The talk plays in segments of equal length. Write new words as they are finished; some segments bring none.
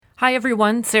Hi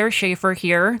everyone, Sarah Schaefer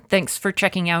here. Thanks for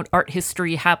checking out Art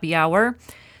History Happy Hour.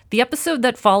 The episode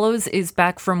that follows is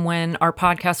back from when our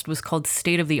podcast was called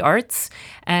State of the Arts,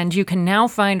 and you can now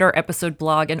find our episode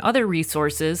blog and other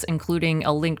resources, including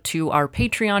a link to our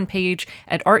Patreon page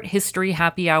at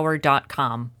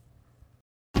arthistoryhappyhour.com.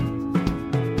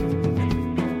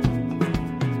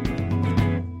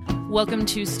 Welcome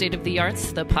to State of the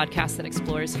Arts, the podcast that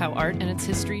explores how art and its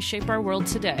history shape our world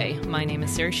today. My name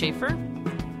is Sarah Schaefer.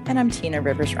 And I'm Tina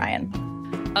Rivers Ryan.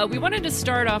 We wanted to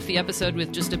start off the episode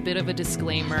with just a bit of a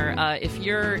disclaimer. If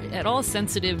you're at all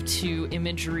sensitive to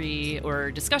imagery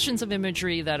or discussions of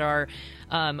imagery that are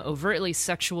overtly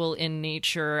sexual in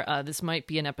nature, this might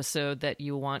be an episode that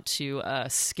you want to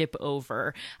skip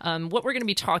over. What we're going to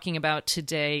be talking about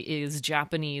today is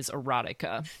Japanese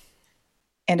erotica.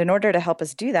 And in order to help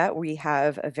us do that, we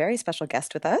have a very special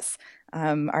guest with us.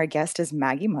 Our guest is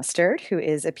Maggie Mustard, who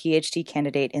is a PhD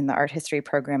candidate in the art history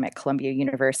program at Columbia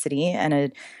University and a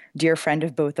dear friend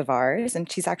of both of ours. And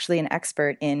she's actually an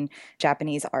expert in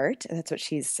Japanese art. That's what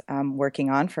she's working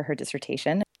on for her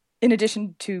dissertation. In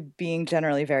addition to being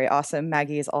generally very awesome,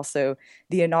 Maggie is also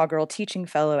the inaugural teaching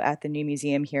fellow at the New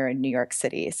Museum here in New York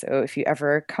City. So if you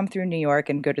ever come through New York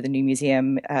and go to the New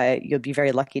Museum, you'll be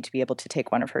very lucky to be able to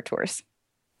take one of her tours.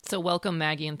 So welcome,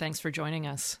 Maggie, and thanks for joining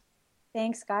us.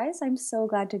 Thanks, guys. I'm so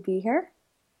glad to be here.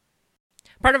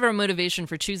 Part of our motivation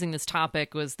for choosing this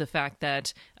topic was the fact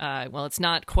that, it's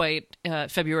not quite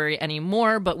February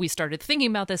anymore, but we started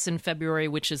thinking about this in February,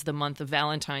 which is the month of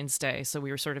Valentine's Day. So we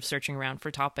were sort of searching around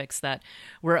for topics that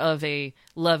were of a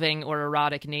loving or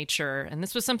erotic nature. And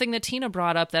this was something that Tina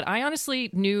brought up that I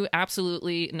honestly knew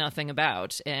absolutely nothing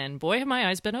about. And boy, have my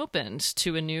eyes been opened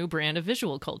to a new brand of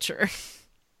visual culture.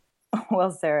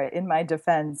 Well, Sarah, in my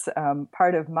defense,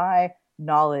 part of my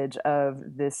knowledge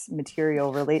of this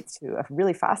material relates to a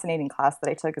really fascinating class that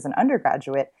I took as an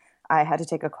undergraduate. I had to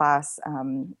take a class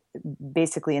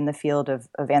basically in the field of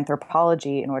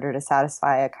anthropology in order to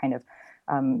satisfy a kind of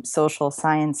social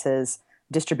sciences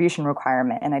distribution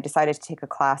requirement. And I decided to take a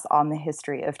class on the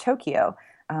history of Tokyo.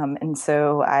 And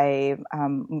so I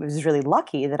was really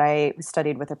lucky that I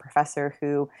studied with a professor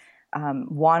who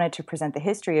wanted to present the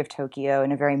history of Tokyo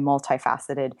in a very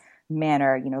multifaceted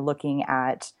manner, looking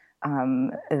at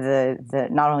the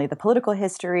not only the political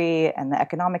history and the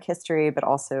economic history, but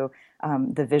also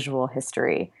the visual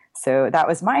history. So that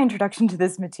was my introduction to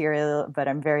this material, but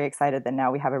I'm very excited that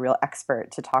now we have a real expert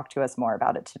to talk to us more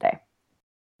about it today.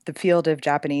 The field of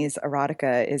Japanese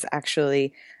erotica is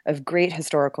actually of great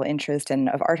historical interest and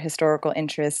of art historical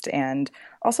interest, and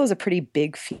also is a pretty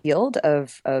big field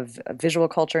of visual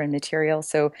culture and material.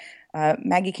 So,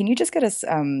 Maggie, can you just get us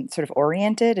sort of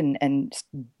oriented and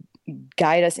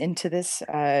guide us into this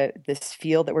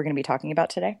field that we're going to be talking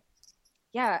about today?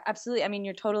 Yeah, absolutely. I mean,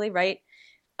 you're totally right.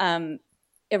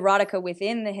 Erotica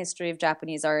within the history of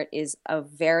Japanese art is a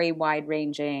very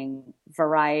wide-ranging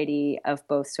variety of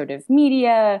both sort of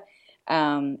media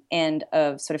and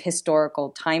of sort of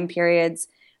historical time periods.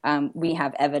 We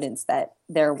have evidence that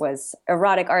there was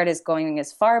erotic art is going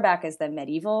as far back as the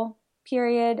medieval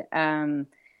period. And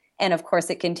of course,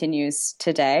 it continues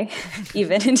today,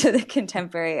 even into the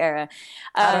contemporary era.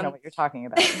 I don't know what you're talking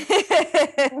about.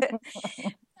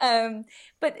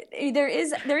 But there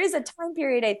is a time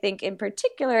period, I think, in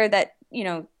particular that,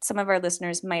 some of our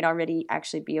listeners might already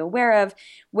actually be aware of,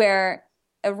 where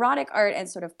erotic art and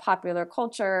sort of popular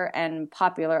culture and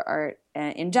popular art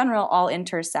in general all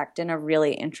intersect in a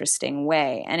really interesting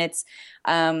way. And it's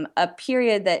a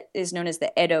period that is known as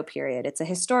the Edo period. It's a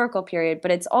historical period,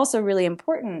 but it's also really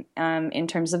important in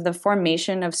terms of the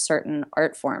formation of certain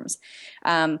art forms,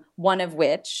 one of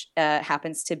which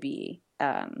happens to be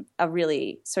a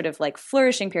really sort of like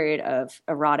flourishing period of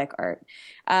erotic art.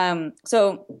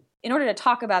 So in order to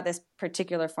talk about this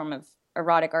particular form of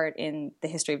erotic art in the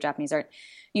history of Japanese art,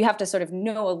 you have to sort of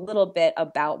know a little bit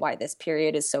about why this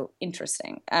period is so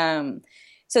interesting.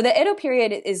 So the Edo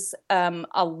period is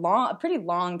a pretty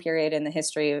long period in the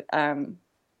history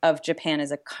of Japan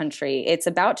as a country. It's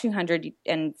about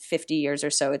 250 years or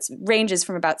so. It ranges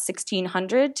from about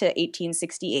 1600 to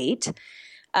 1868.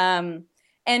 And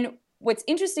what's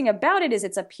interesting about it is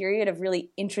it's a period of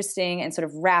really interesting and sort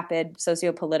of rapid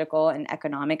socio-political and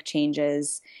economic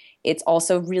changes. It's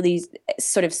also really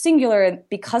sort of singular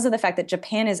because of the fact that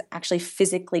Japan is actually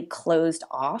physically closed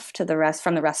off to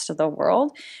from the rest of the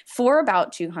world for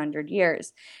about 200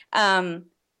 years.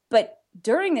 But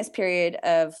during this period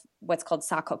of what's called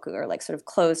sakoku, or like sort of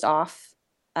closed off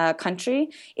country,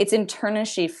 it's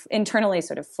internally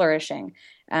sort of flourishing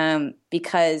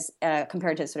because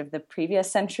compared to sort of the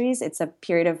previous centuries, it's a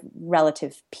period of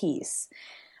relative peace.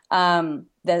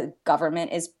 The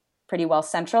government is pretty well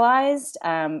centralized.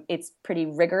 It's pretty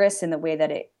rigorous in the way that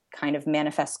it kind of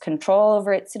manifests control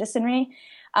over its citizenry.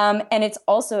 And it's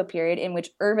also a period in which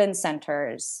urban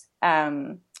centers,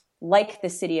 like the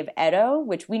city of Edo,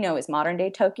 which we know is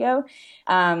modern-day Tokyo,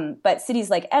 but cities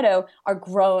like Edo are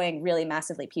growing really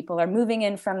massively. People are moving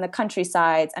in from the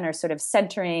countrysides and are sort of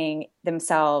centering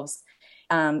themselves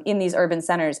in these urban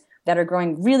centers that are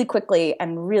growing really quickly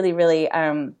and really, really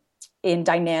in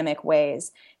dynamic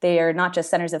ways. They are not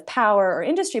just centers of power or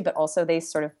industry, but also they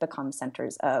sort of become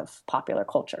centers of popular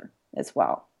culture as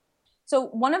well. So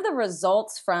one of the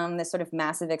results from this sort of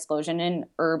massive explosion in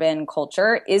urban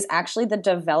culture is actually the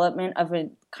development of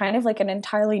a kind of like an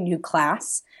entirely new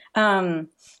class and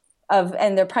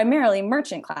they're primarily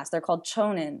merchant class. They're called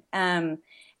chonin.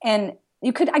 And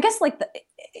you could, I guess, like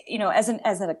as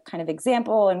a kind of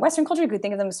example in Western culture, you could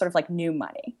think of them as sort of like new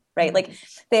money, right? Mm-hmm. Like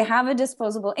they have a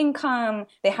disposable income.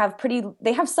 They have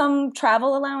some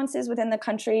travel allowances within the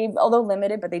country, although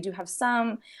limited, but they do have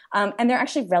some. And they're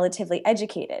actually relatively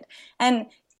educated. And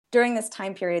during this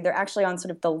time period, they're actually on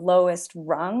sort of the lowest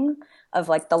rung of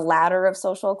like the ladder of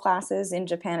social classes in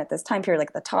Japan at this time period.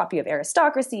 Like at the top, you have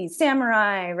aristocracy,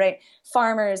 samurai, right?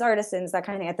 Farmers, artisans, that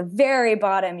kind of thing. At the very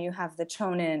bottom, you have the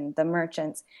chonin, the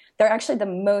merchants. They're actually the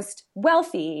most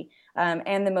wealthy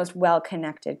and the most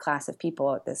well-connected class of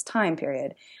people at this time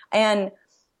period. And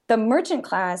the merchant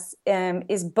class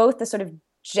is both the sort of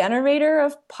generator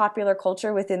of popular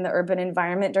culture within the urban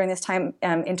environment during this time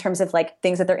in terms of like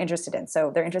things that they're interested in.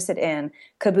 So they're interested in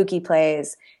kabuki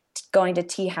plays, going to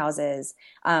tea houses,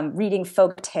 reading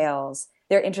folk tales.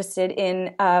 They're interested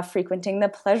in frequenting the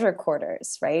pleasure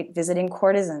quarters, right? Visiting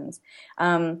courtesans.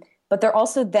 But they're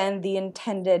also then the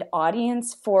intended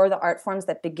audience for the art forms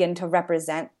that begin to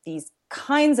represent these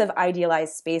kinds of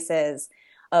idealized spaces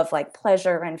of like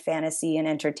pleasure and fantasy and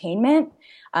entertainment.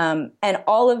 And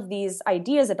all of these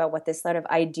ideas about what this sort of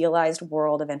idealized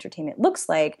world of entertainment looks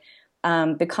like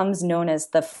becomes known as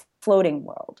the floating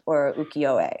world, or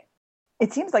ukiyo-e.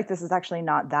 It seems like this is actually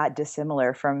not that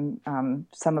dissimilar from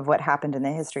some of what happened in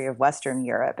the history of Western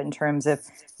Europe in terms of,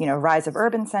 rise of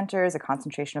urban centers, a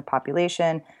concentration of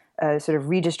population, a sort of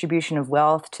redistribution of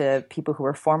wealth to people who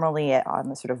were formerly on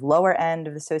the sort of lower end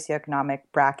of the socioeconomic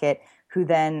bracket, who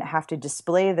then have to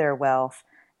display their wealth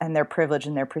and their privilege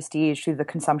and their prestige through the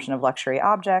consumption of luxury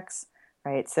objects,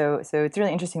 right? So it's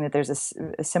really interesting that there's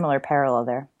a similar parallel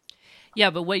there. Yeah,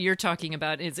 but what you're talking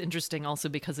about is interesting also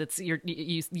because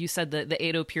you said that the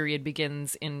Edo period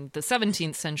begins in the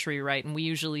 17th century, right? And we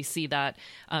usually see that,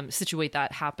 situate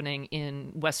that happening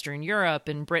in Western Europe,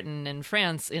 in Britain and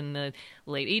France in the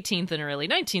late 18th and early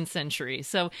 19th century.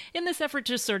 So in this effort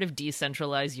to sort of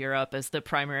decentralize Europe as the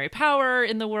primary power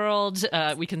in the world,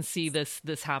 we can see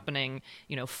this happening,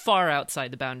 far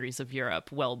outside the boundaries of Europe,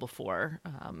 well before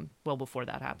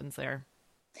that happens there.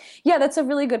 Yeah, that's a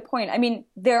really good point. I mean,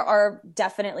 there are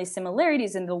definitely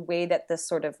similarities in the way that this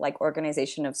sort of like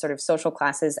organization of sort of social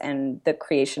classes and the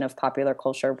creation of popular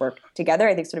culture work together,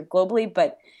 I think sort of globally.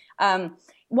 But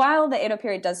while the Edo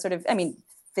period does sort of,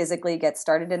 physically get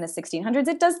started in the 1600s,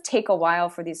 it does take a while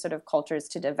for these sort of cultures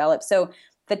to develop. So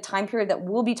the time period that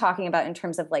we'll be talking about in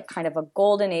terms of like kind of a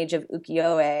golden age of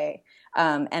ukiyo-e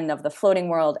and of the floating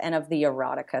world and of the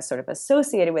erotica sort of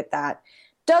associated with that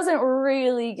doesn't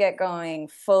really get going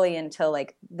fully until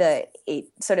like the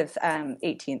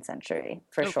 18th century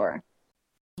for sure.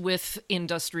 With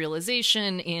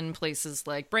industrialization in places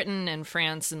like Britain and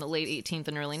France in the late 18th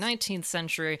and early 19th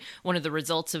century, one of the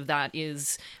results of that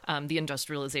is the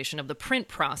industrialization of the print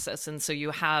process. And so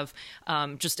you have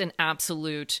just an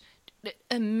absolute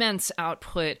immense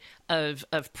output of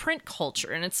print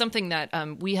culture, and it's something that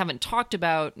we haven't talked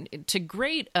about to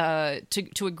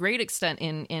a great extent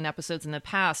in episodes in the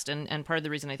past. And part of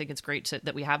the reason I think it's great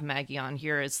that we have Maggie on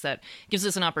here is that it gives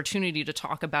us an opportunity to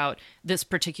talk about this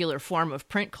particular form of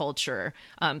print culture.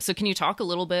 So can you talk a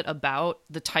little bit about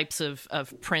the types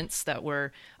of prints that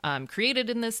were created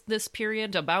in this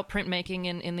period, about printmaking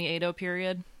in the Edo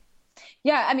period?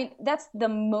 Yeah, that's the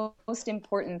most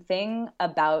important thing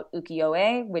about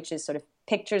ukiyo-e, which is sort of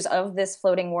pictures of this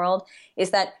floating world,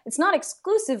 is that it's not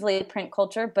exclusively print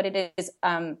culture, but it is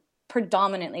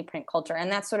predominantly print culture.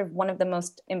 And that's sort of one of the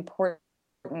most important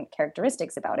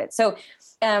characteristics about it. So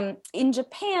in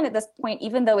Japan at this point,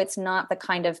 even though it's not the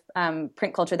kind of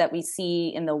print culture that we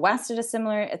see in the West it's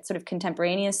sort of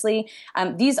contemporaneously,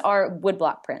 these are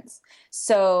woodblock prints.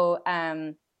 So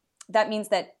that means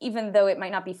that even though it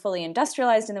might not be fully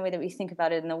industrialized in the way that we think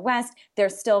about it in the West, they're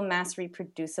still mass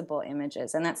reproducible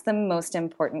images. And that's the most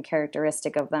important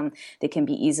characteristic of them. They can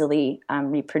be easily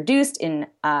reproduced in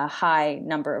a high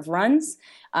number of runs.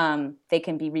 They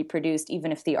can be reproduced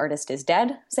even if the artist is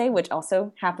dead, say, which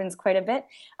also happens quite a bit.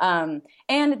 And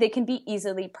they can be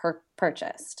easily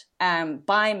purchased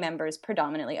by members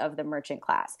predominantly of the merchant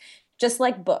class. Just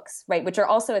like books, right, which are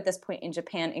also at this point in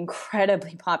Japan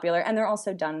incredibly popular, and they're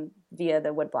also done via the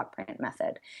woodblock print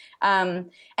method. And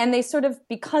they sort of,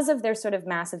 because of their sort of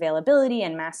mass availability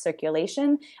and mass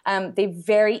circulation, they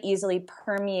very easily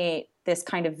permeate this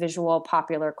kind of visual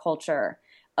popular culture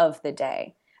of the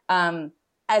day.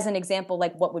 As an example,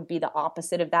 like what would be the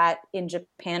opposite of that in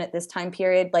Japan at this time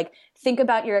period? Like think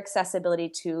about your accessibility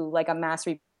to like a mass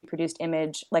reproduced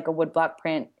image, like a woodblock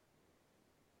print,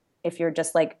 if you're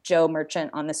just like Joe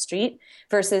merchant on the street,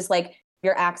 versus like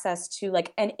your access to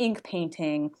like an ink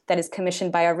painting that is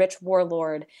commissioned by a rich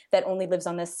warlord that only lives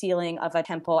on the ceiling of a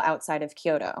temple outside of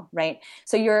Kyoto, right?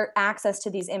 So your access to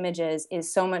these images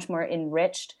is so much more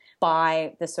enriched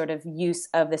by the sort of use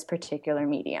of this particular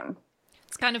medium.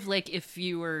 It's kind of like if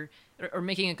you were or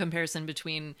making a comparison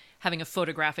between having a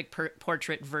photographic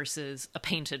portrait versus a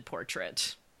painted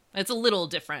portrait. It's a little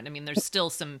different. I mean, there's still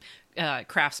some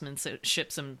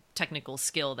craftsmanship, some technical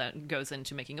skill that goes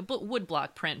into making a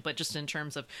woodblock print, but just in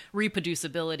terms of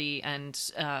reproducibility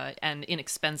and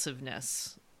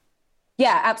inexpensiveness.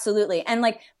 Yeah, absolutely. And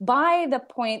like by the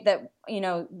point that, you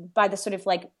know, by the sort of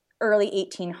like early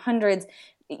 1800s,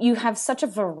 you have such a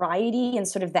variety and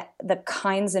sort of the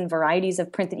kinds and varieties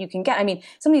of print that you can get. I mean,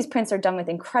 some of these prints are done with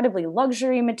incredibly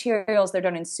luxury materials. They're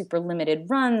done in super limited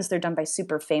runs. They're done by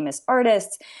super famous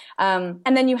artists. And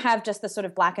then you have just the sort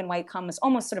of black and white comics,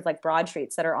 almost sort of like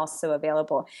broadsheets that are also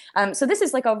available. So this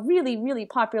is like a really, really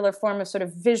popular form of sort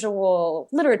of visual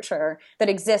literature that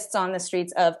exists on the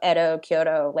streets of Edo,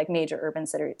 Kyoto, like major urban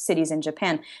cities in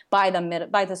Japan by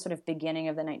the sort of beginning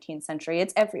of the 19th century.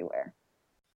 It's everywhere.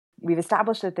 We've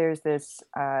established that there's this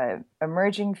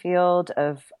emerging field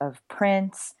of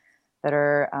prints that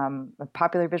are a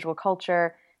popular visual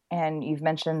culture, and you've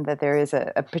mentioned that there is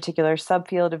a particular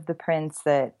subfield of the prints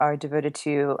that are devoted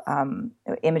to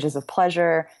images of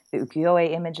pleasure, the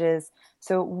ukiyo-e images.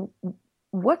 So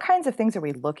what kinds of things are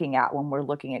we looking at when we're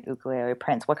looking at ukiyo-e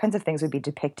prints? What kinds of things would be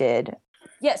depicted?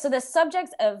 Yeah, so the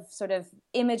subjects of sort of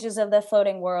images of the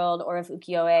floating world or of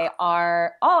ukiyo-e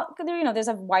are all, you know, there's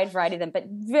a wide variety of them, but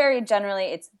very generally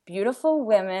it's beautiful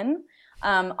women,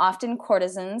 often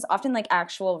courtesans, often like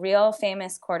actual real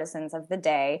famous courtesans of the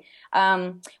day.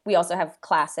 We also have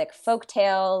classic folk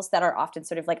tales that are often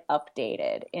sort of like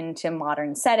updated into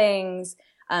modern settings.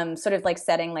 Sort of like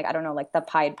setting, like, I don't know, like the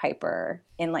Pied Piper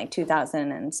in like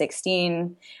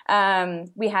 2016.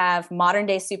 We have modern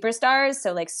day superstars,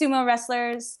 so like sumo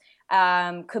wrestlers,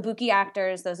 kabuki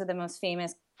actors. Those are the most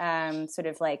famous sort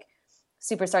of like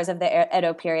superstars of the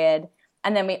Edo period.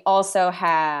 And then we also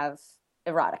have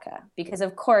erotica, because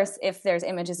of course, if there's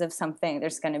images of something,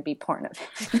 there's going to be porn of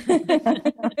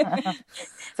it.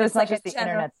 So it's not just the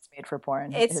internet that's made for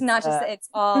porn. It's not just, it's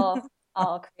all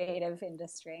creative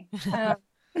industry.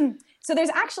 So there's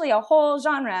actually a whole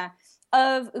genre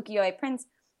of ukiyo-e prints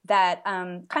that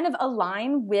kind of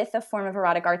align with a form of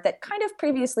erotic art that kind of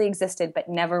previously existed but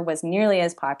never was nearly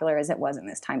as popular as it was in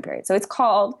this time period. So it's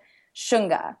called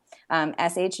shunga,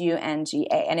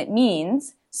 S-H-U-N-G-A, and it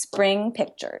means spring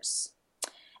pictures.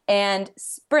 And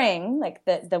spring, like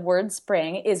the word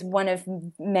spring, is one of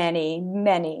many,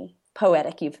 many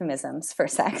poetic euphemisms for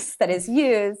sex that is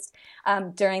used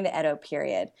during the Edo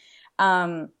period.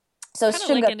 So kind of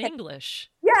like in English.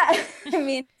 Yeah, I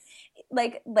mean,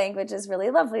 like language is really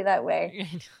lovely that way.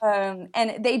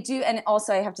 And they do, and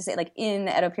also I have to say, like in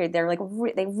the Edo period, they're like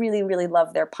they really, really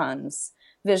love their puns,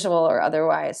 visual or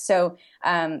otherwise. So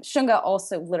shunga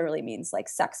also literally means like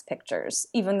sex pictures,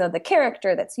 even though the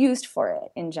character that's used for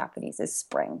it in Japanese is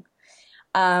spring.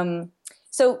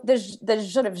 So the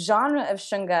sort of genre of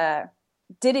shunga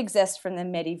did exist from the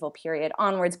medieval period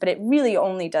onwards, but it really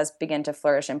only does begin to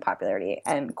flourish in popularity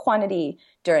and quantity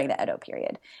during the Edo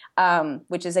period,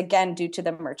 which is again due to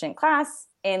the merchant class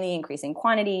and the increasing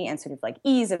quantity and sort of like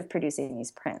ease of producing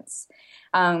these prints.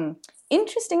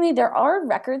 Interestingly, there are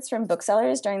records from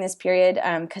booksellers during this period,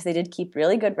 because they did keep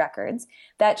really good records,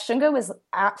 that shunga was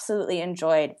absolutely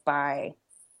enjoyed by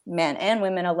men and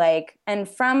women alike, and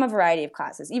from a variety of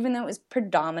classes. Even though it was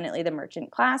predominantly the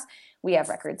merchant class, we have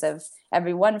records of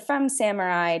everyone from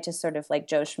samurai to sort of like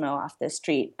Joe Schmo off the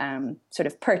street, sort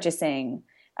of purchasing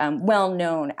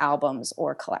well-known albums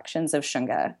or collections of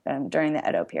shunga during the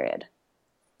Edo period.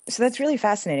 So that's really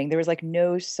fascinating. There was like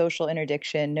no social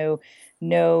interdiction, no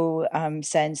no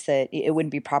sense that it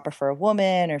wouldn't be proper for a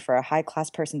woman or for a high class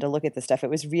person to look at this stuff. It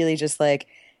was really just like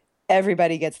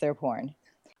everybody gets their porn.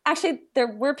 Actually, there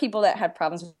were people that had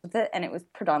problems with it, and it was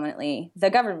predominantly the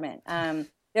government.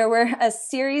 There were a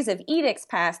series of edicts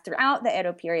passed throughout the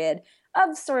Edo period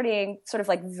of sort of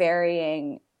like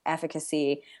varying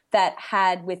efficacy that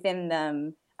had within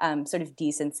them sort of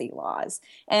decency laws.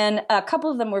 And a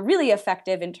couple of them were really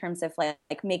effective in terms of like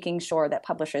making sure that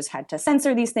publishers had to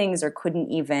censor these things or couldn't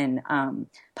even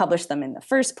publish them in the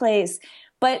first place.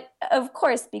 But of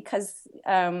course, because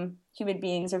human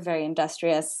beings are very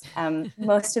industrious,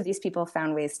 most of these people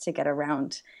found ways to get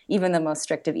around even the most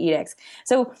strict of edicts.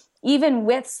 So even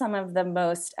with some of the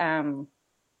most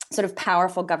sort of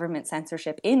powerful government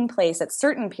censorship in place at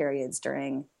certain periods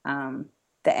during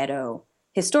the Edo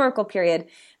historical period,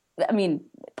 I mean,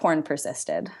 porn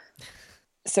persisted.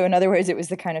 So in other words, it was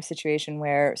the kind of situation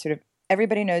where sort of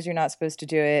everybody knows you're not supposed to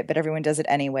do it, but everyone does it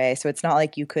anyway. So it's not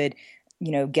like you could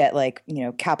get like,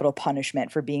 capital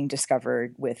punishment for being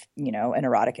discovered with, an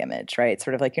erotic image, right? It's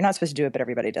sort of like you're not supposed to do it, but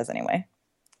everybody does anyway.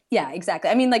 Yeah, exactly.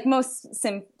 I mean, like most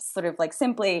sort of like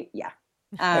simply, yeah.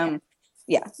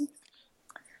 Yeah.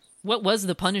 What was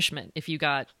the punishment if you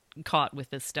got caught with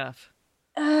this stuff?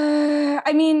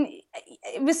 I mean,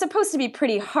 it was supposed to be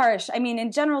pretty harsh. I mean,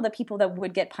 in general, the people that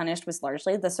would get punished was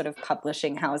largely the sort of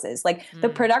publishing houses. Like the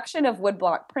production of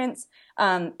woodblock prints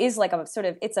is like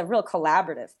it's a real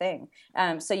collaborative thing.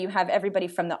 So you have everybody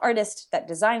from the artist that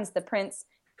designs the prints,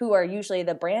 who are usually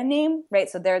the brand name, right?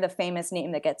 So they're the famous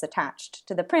name that gets attached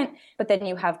to the print. But then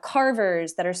you have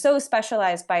carvers that are so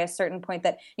specialized by a certain point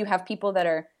that you have people that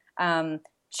are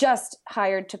just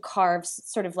hired to carve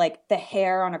sort of like the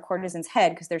hair on a courtesan's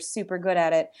head because they're super good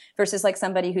at it, versus like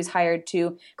somebody who's hired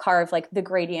to carve like the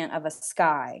gradient of a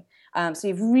sky. So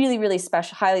you have really, really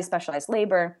highly specialized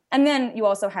labor. And then you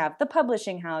also have the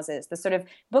publishing houses, the sort of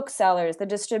booksellers, the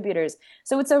distributors.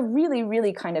 So it's a really,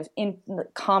 really kind of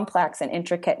complex and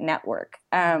intricate network.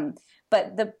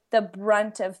 But the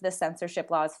brunt of the censorship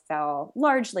laws fell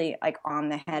largely like on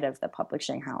the head of the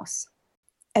publishing house.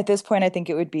 At this point, I think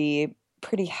it would be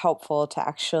pretty helpful to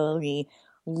actually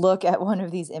look at one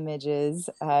of these images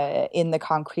in the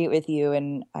concrete with you.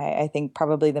 And I think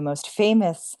probably the most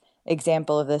famous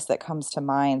example of this that comes to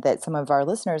mind that some of our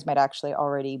listeners might actually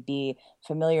already be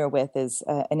familiar with is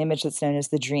an image that's known as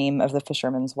the Dream of the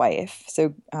Fisherman's Wife. So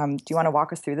do you want to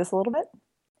walk us through this a little bit?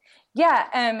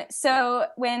 Yeah. So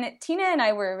when Tina and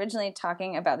I were originally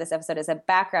talking about this episode as a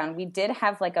background, we did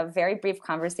have like a very brief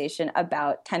conversation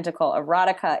about tentacle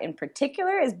erotica in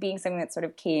particular as being something that sort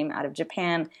of came out of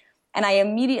Japan. And I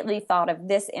immediately thought of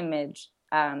this image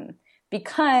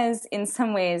because in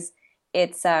some ways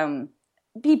it's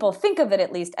people think of it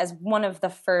at least as one of the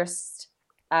first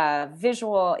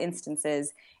visual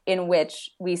instances in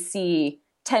which we see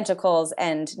tentacles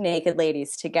and naked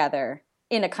ladies together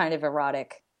in a kind of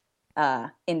erotic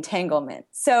entanglement.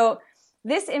 So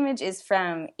this image is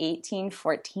from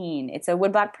 1814. It's a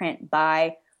woodblock print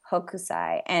by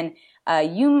Hokusai, and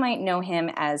you might know him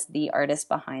as the artist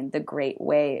behind The Great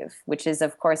Wave, which is,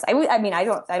 of course, I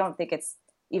don't think it's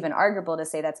even arguable to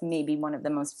say that's maybe one of the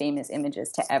most famous images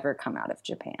to ever come out of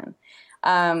Japan.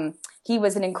 He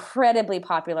was an incredibly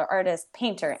popular artist,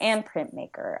 painter, and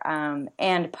printmaker,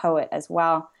 and poet as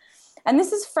well. And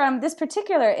this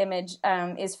particular image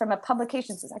is from a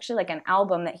publication. So it's actually like an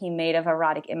album that he made of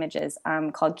erotic images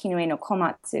called Kinue no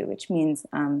Komatsu, which means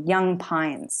young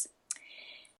pines.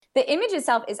 The image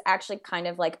itself is actually kind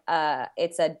of like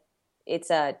it's like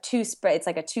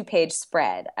a 2-page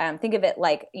spread. Think of it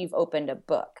like you've opened a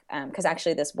book, because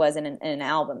actually this was in an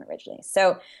album originally.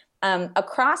 So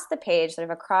across the page, sort of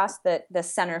across the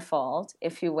centerfold,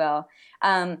 if you will,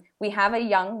 we have a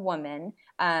young woman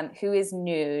who is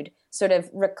nude, sort of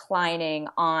reclining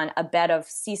on a bed of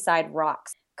seaside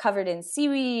rocks covered in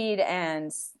seaweed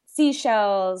and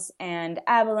seashells and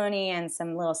abalone and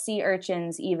some little sea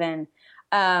urchins even.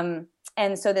 And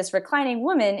so this reclining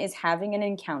woman is having an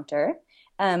encounter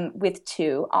with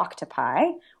 2 octopi.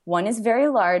 One is very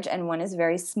large and one is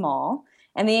very small.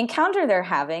 And the encounter they're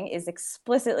having is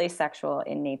explicitly sexual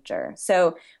in nature.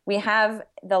 So we have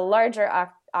the larger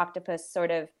octopus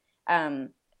sort of,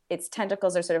 its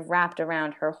tentacles are sort of wrapped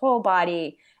around her whole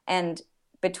body. And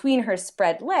between her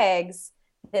spread legs,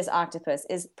 this octopus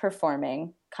is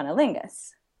performing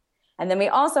cunnilingus. And then we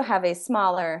also have a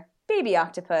smaller baby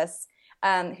octopus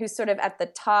who's sort of at the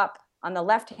top on the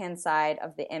left-hand side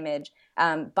of the image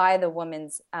by the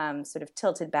woman's sort of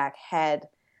tilted back head.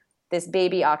 This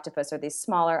baby octopus or this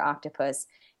smaller octopus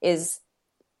it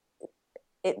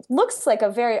looks like a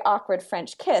very awkward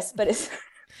French kiss, but it's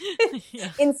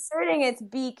inserting its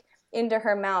beak into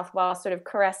her mouth while sort of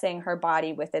caressing her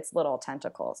body with its little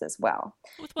tentacles as well.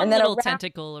 With one little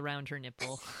tentacle around her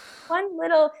nipple. One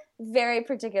little, very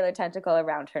particular tentacle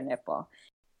around her nipple.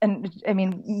 And I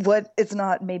mean, what is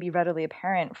not maybe readily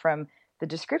apparent from the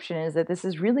description is that this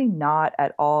is really not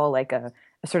at all like a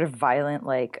sort of violent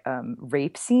like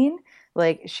rape scene.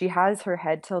 Like she has her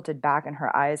head tilted back and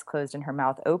her eyes closed and her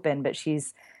mouth open, but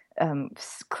she's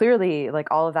clearly like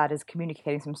all of that is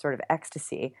communicating some sort of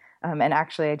ecstasy. And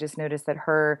actually, I just noticed that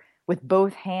her with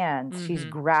both hands, she's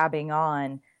grabbing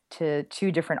on to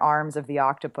two different arms of the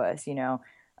octopus, you know.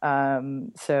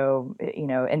 So, you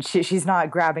know, and she's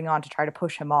not grabbing on to try to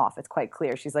push him off. It's quite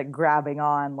clear. She's like grabbing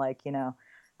on, like, you know,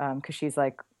 because she's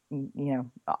like, you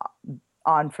know,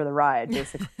 on for the ride,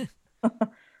 basically.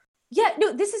 Yeah,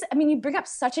 no, this is, I mean, you bring up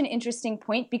such an interesting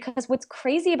point because what's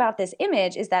crazy about this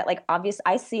image is that, like,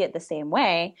 I see it the same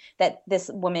way, that this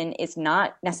woman is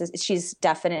not necessarily, she's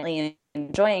definitely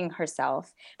enjoying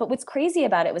herself. But what's crazy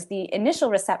about it was the initial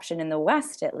reception in the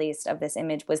West, at least, of this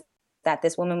image was that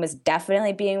this woman was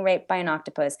definitely being raped by an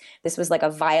octopus. This was like a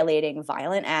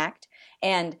violent act.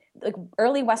 And like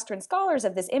early Western scholars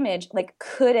of this image, like,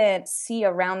 couldn't see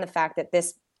around the fact that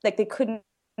this, like, they couldn't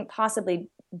possibly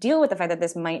deal with the fact that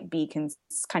this might be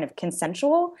kind of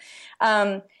consensual.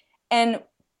 And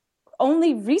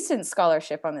only recent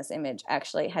scholarship on this image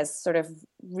actually has sort of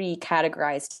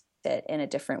recategorized it in a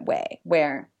different way,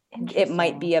 where it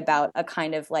might be about a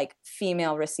kind of like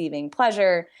female receiving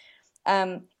pleasure.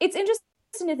 It's interesting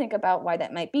to think about why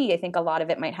that might be. I think a lot of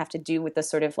it might have to do with the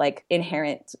sort of like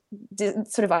inherent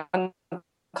sort of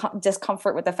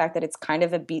discomfort with the fact that it's kind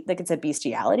of it's a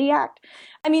bestiality act.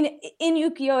 I mean, in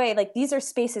ukiyo-e, like, these are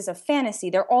spaces of fantasy.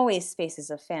 They're always spaces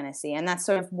of fantasy, and that's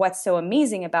sort of what's so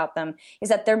amazing about them, is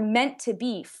that they're meant to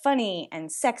be funny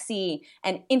and sexy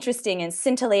and interesting and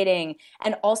scintillating,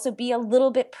 and also be a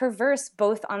little bit perverse,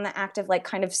 both on the act of like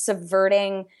kind of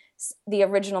subverting the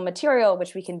original material,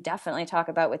 which we can definitely talk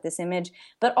about with this image,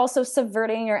 but also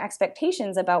subverting your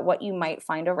expectations about what you might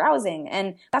find arousing.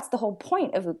 And that's the whole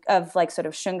point of like sort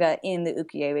of shunga in the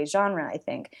ukiyo-e genre, I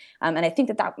think. And I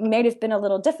think that might have been a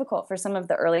little difficult for some of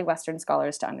the early Western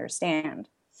scholars to understand.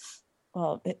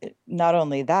 Well, not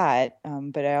only that,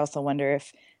 but I also wonder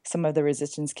if some of the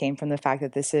resistance came from the fact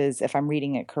that this is, if I'm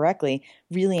reading it correctly,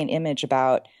 really an image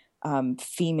about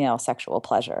female sexual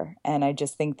pleasure. And I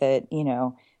just think that, you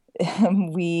know,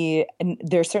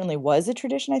 there certainly was a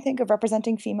tradition, I think, of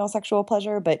representing female sexual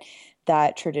pleasure, but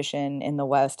that tradition in the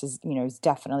West is, you know, is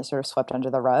definitely sort of swept under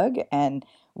the rug, and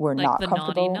we're like not the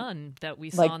comfortable. Naughty Nun that we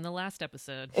saw in the last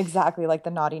episode. Exactly, like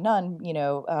the naughty nun, you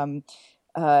know,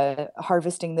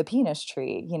 harvesting the penis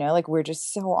tree, you know, like we're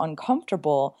just so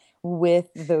uncomfortable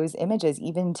with those images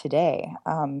even today.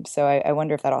 So I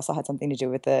wonder if that also had something to do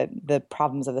with the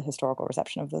problems of the historical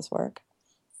reception of this work.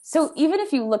 So even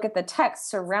if you look at the text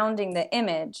surrounding the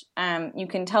image, you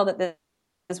can tell that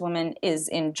this woman is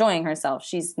enjoying herself.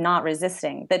 She's not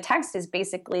resisting. The text is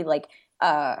basically like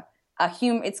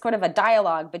it's sort of a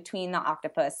dialogue between the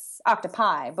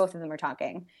octopi, both of them are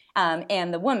talking,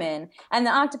 and the woman. And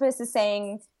the octopus is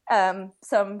saying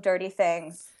some dirty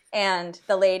things, and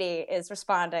the lady is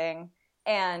responding.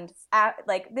 And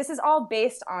like, this is all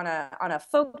based on a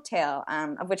folk tale,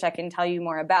 of which I can tell you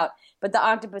more about. But the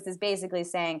octopus is basically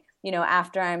saying, you know,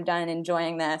 after I'm done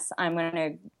enjoying this, I'm going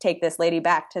to take this lady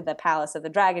back to the palace of the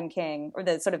Dragon King, or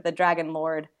the sort of the Dragon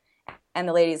Lord. And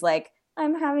the lady's like,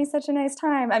 I'm having such a nice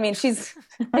time. I mean, it's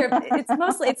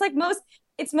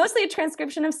mostly a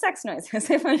transcription of sex noises,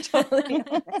 if I'm totally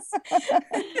honest.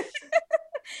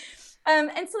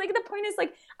 And so, like, the point is,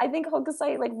 like, I think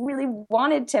Hokusai, like, really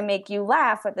wanted to make you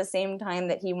laugh at the same time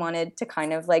that he wanted to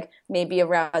kind of, like, maybe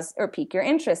arouse or pique your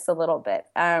interest a little bit.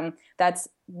 That's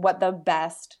what the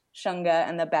best shunga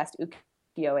and the best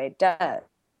ukiyo-e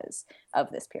does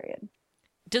of this period.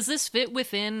 Does this fit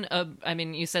within I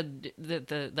mean, you said that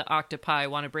the octopi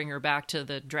want to bring her back to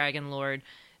the Dragon Lord.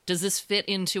 Does this fit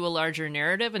into a larger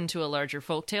narrative, into a larger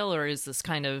folktale, or is this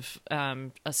kind of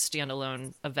a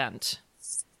standalone event?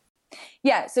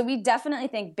 Yeah, so we definitely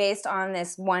think, based on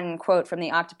this one quote from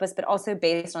the octopus, but also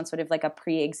based on sort of like a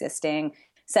pre-existing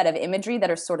set of imagery that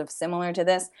are sort of similar to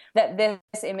this, that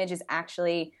this image is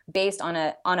actually based on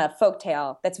a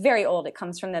folktale that's very old. It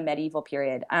comes from the medieval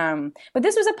period. But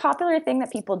this was a popular thing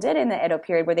that people did in the Edo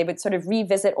period, where they would sort of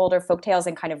revisit older folktales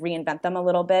and kind of reinvent them a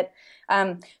little bit.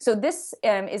 So this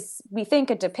is, we think,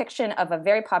 a depiction of a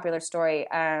very popular story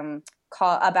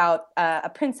about a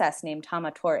princess named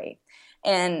Tamatori.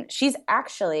 And she's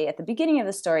actually, at the beginning of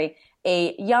the story,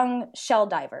 a young shell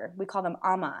diver. We call them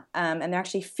ama. And they're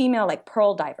actually female, like,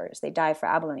 pearl divers. They dive for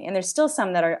abalone. And there's still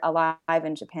some that are alive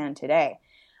in Japan today.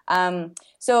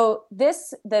 So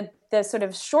the sort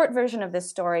of short version of this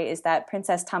story is that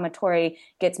Princess Tamatori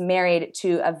gets married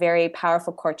to a very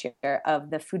powerful courtier of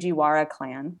the Fujiwara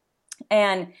clan.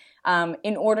 And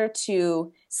in order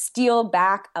to steal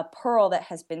back a pearl that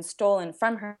has been stolen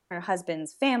from her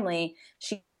husband's family,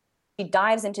 she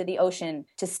dives into the ocean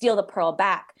to steal the pearl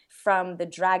back from the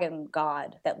dragon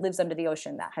god that lives under the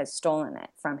ocean that has stolen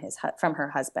it from her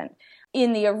husband.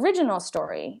 In the original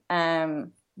story,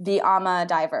 the Ama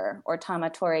diver, or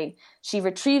Tamatori, she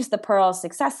retrieves the pearl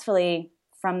successfully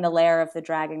from the lair of the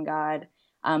dragon god,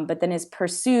 but then is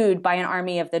pursued by an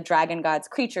army of the dragon god's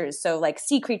creatures, so like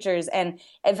sea creatures, and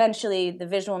eventually the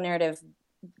visual narrative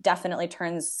definitely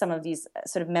turns some of these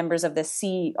sort of members of the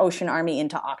sea ocean army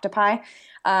into octopi.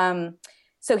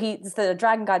 So the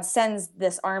dragon god sends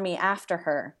this army after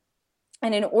her,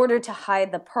 and in order to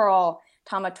hide the pearl,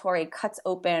 Tamatori cuts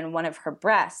open one of her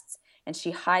breasts, and she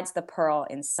hides the pearl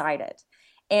inside it.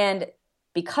 And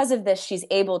because of this, she's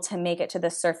able to make it to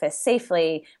the surface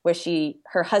safely, where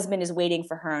her husband is waiting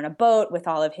for her on a boat with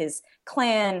all of his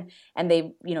clan, and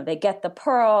they get the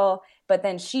pearl, but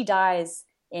then she dies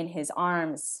in his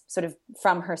arms, sort of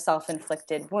from her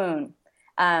self-inflicted wound.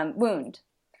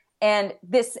 And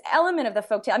this element of the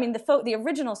folktale, I mean, the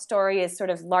original story is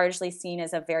sort of largely seen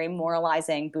as a very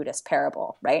moralizing Buddhist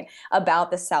parable, right,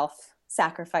 about the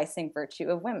self-sacrificing virtue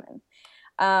of women.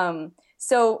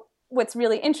 So what's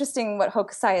really interesting, what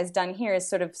Hokusai has done here is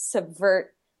sort of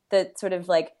subvert the sort of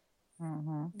like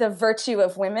the virtue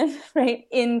of women, right,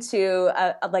 into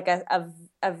a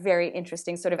very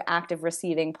interesting sort of act of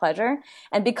receiving pleasure.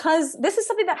 And because this is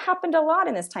something that happened a lot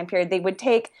in this time period, they would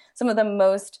take some of the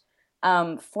most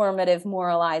formative,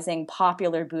 moralizing,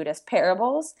 popular Buddhist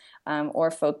parables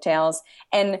or folk tales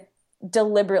and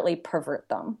deliberately pervert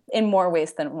them in more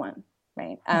ways than one,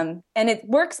 right? And it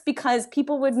works because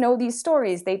people would know these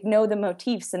stories. They'd know the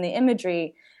motifs and the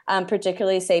imagery,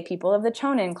 particularly, say, people of the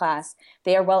Chonin class.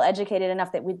 They are well educated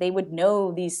enough that they would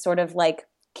know these sort of like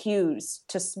cues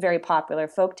to very popular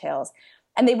folk tales.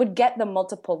 And they would get the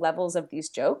multiple levels of these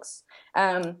jokes.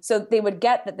 So they would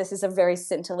get that this is a very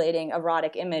scintillating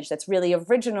erotic image that's really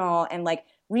original and like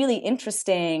really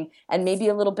interesting and maybe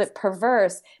a little bit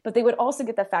perverse. But they would also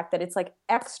get the fact that it's like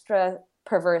extra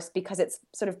perverse because it's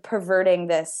sort of perverting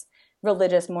this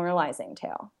religious moralizing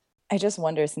tale. I just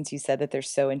wonder, since you said that they're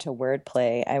so into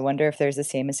wordplay, I wonder if there's the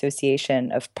same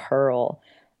association of pearl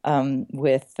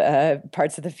with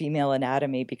parts of the female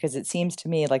anatomy, because it seems to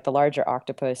me like the larger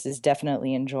octopus is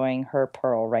definitely enjoying her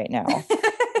pearl right now.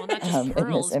 Well, not just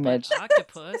pearls, but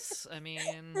octopus. I mean,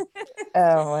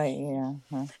 yeah.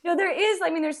 Huh. No,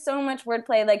 there's so much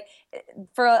wordplay. Like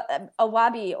for a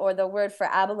wabi, or the word for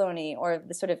abalone, or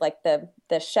the sort of like the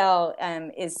shell,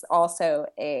 is also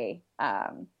is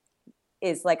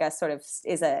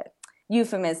a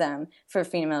euphemism for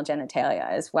female genitalia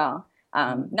as well.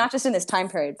 Not just in this time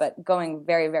period, but going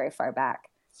very, very far back.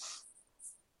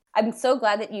 I'm so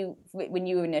glad that when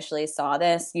you initially saw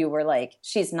this, you were like,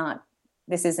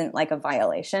 this isn't like a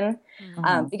violation.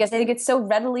 Because I think it's so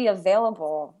readily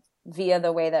available via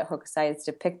the way that Hokusai has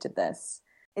depicted this.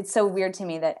 It's so weird to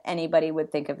me that anybody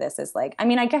would think of this as like, I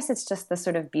mean, I guess it's just the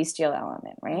sort of bestial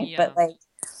element, right? Yeah. But like,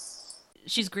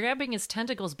 she's grabbing his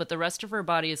tentacles, but the rest of her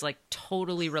body is like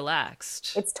totally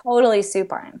relaxed. It's totally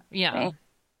supine. Yeah. Right?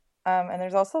 And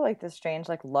there's also like this strange,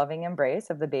 like loving embrace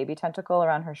of the baby tentacle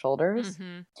around her shoulders.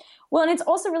 Well, and it's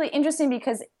also really interesting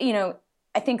because,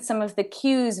 I think some of the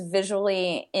cues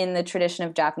visually in the tradition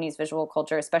of Japanese visual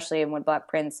culture, especially in woodblock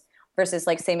prints versus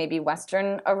like, say, maybe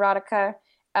Western erotica,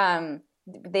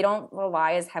 they don't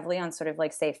rely as heavily on sort of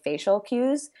like, say, facial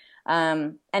cues.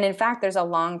 And in fact, there's a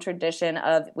long tradition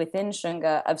within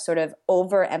Shunga of sort of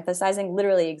overemphasizing,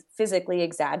 literally physically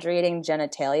exaggerating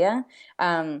genitalia,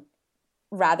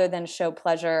 rather than show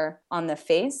pleasure on the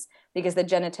face, because the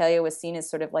genitalia was seen as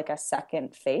sort of like a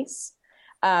second face.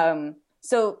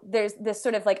 So there's this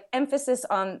sort of like emphasis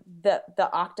on the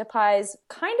octopi's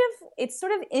kind of, it's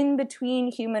sort of in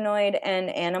between humanoid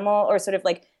and animal, or sort of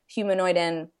like humanoid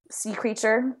and sea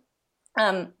creature.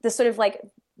 The sort of like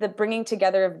the bringing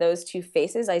together of those two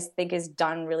faces, I think, is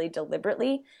done really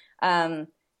deliberately.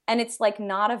 And it's like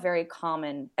not a very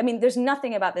common, I mean, there's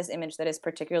nothing about this image that is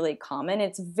particularly common.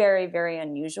 It's very, very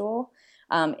unusual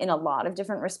in a lot of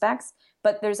different respects,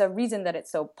 but there's a reason that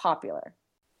it's so popular.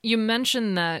 You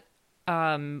mentioned that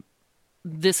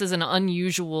this is an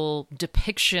unusual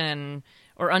depiction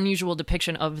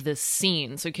of this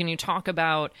scene. So can you talk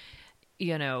about,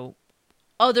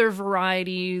 other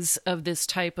varieties of this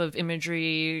type of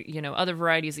imagery, other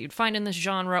varieties that you'd find in this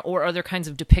genre, or other kinds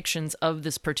of depictions of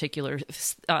this particular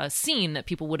scene that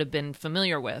people would have been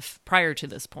familiar with prior to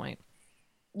this point?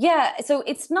 Yeah, so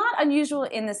it's not unusual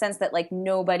in the sense that like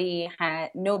nobody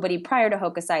prior to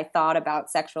Hokusai thought about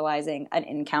sexualizing an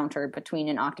encounter between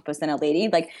an octopus and a lady.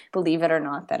 Like, believe it or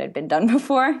not, that had been done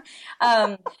before.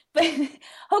 But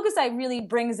Hokusai really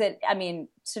brings it, I mean,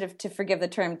 sort of, to forgive the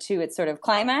term, to its sort of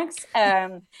climax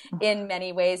in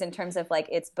many ways, in terms of like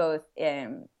it's both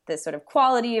the sort of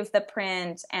quality of the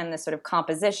print and the sort of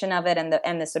composition of it,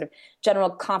 and the sort of general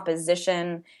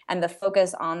composition and the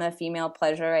focus on the female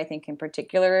pleasure, I think in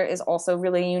particular, is also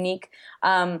really unique.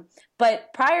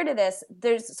 But prior to this,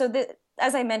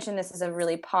 as I mentioned, this is a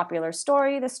really popular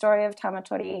story, the story of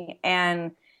Tamatori,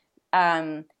 and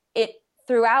it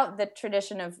throughout the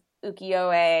tradition of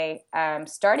ukiyo-e,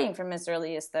 starting from as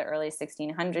early as the early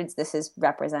 1600s, this is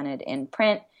represented in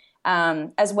print,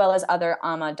 as well as other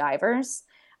ama divers.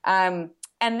 And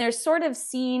they're sort of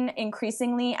seen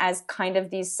increasingly as kind of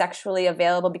these sexually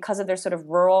available, because of their sort of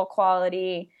rural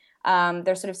quality.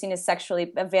 They're sort of seen as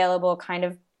sexually available, kind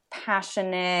of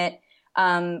passionate,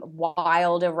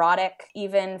 wild, erotic,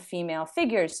 even female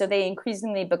figures. So they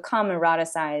increasingly become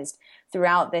eroticized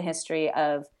throughout the history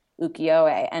of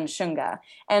ukiyo-e and shunga.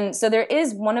 And so there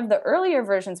is one of the earlier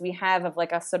versions we have of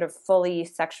like a sort of fully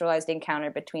sexualized encounter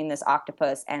between this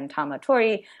octopus and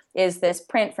Tamatori is this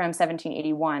print from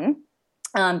 1781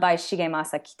 by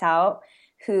Shigemasa Kitao,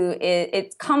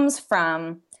 it comes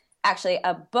from actually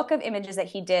a book of images that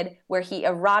he did where he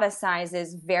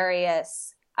eroticizes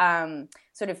various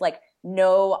sort of like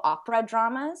no opera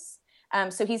dramas.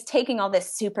 So he's taking all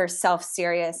this super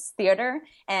self-serious theater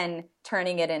and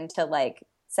turning it into like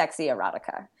sexy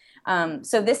erotica.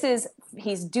 So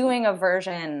he's doing a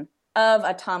version of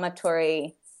a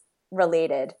Tamatori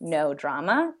related no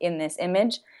drama in this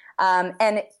image.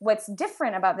 And what's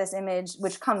different about this image,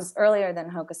 which comes earlier than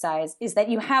Hokusai's, is that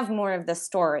you have more of the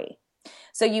story.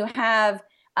 So you have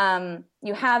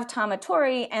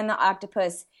Tamatori and the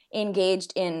octopus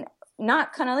engaged in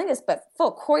not cunnilingus, but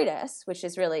full coitus, which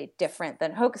is really different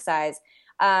than Hokusai's,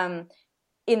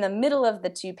 in the middle of the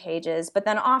two pages. But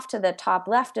then off to the top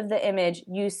left of the image,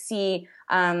 you see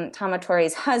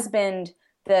Tamatori's husband,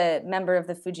 the member of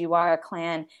the Fujiwara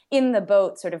clan, in the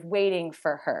boat sort of waiting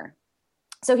for her.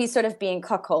 So he's sort of being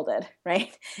cuckolded,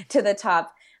 right, to the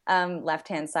top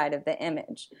left-hand side of the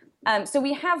image. So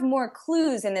we have more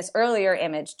clues in this earlier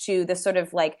image to the sort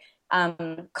of like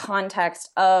context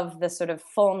of the sort of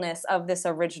fullness of this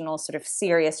original sort of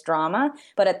serious drama.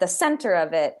 But at the center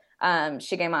of it,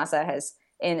 Shigemasa has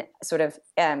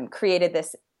created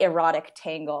this erotic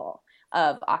tangle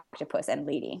of octopus and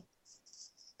lady.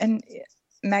 And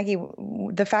Maggie,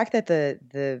 the fact that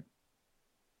the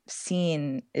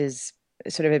scene is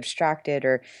sort of abstracted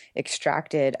or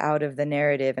extracted out of the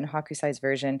narrative in Hokusai's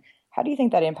version, how do you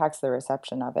think that impacts the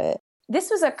reception of it? This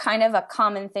was a kind of a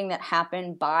common thing that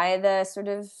happened by the sort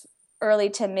of early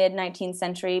to mid 19th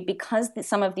century, because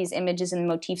some of these images and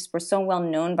motifs were so well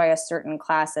known by a certain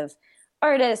class of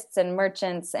artists and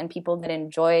merchants and people that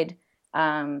enjoyed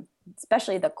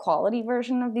especially the quality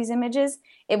version of these images.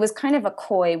 It was kind of a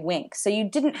coy wink. So you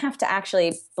didn't have to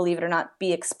actually, believe it or not,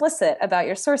 be explicit about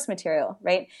your source material,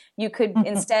 right? You could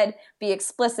instead be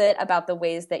explicit about the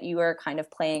ways that you were kind of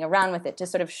playing around with it to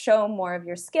sort of show more of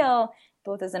your skill,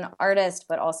 both as an artist,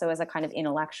 but also as a kind of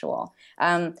intellectual.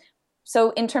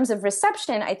 So in terms of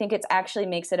reception, I think it actually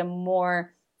makes it a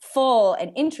more full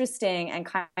and interesting and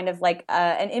kind of like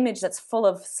an image that's full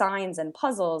of signs and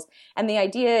puzzles. And the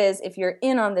idea is, if you're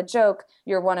in on the joke,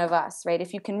 you're one of us, right?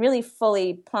 If you can really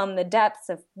fully plumb the depths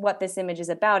of what this image is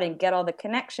about and get all the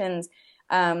connections,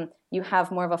 you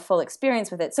have more of a full experience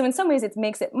with it. So in some ways, it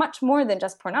makes it much more than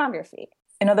just pornography.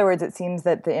 In other words, it seems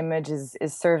that the image is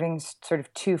serving sort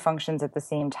of two functions at the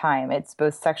same time. It's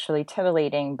both sexually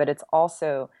titillating, but it's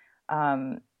also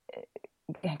kind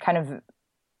of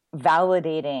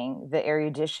validating the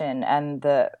erudition and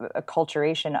the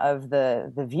acculturation of the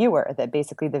viewer, that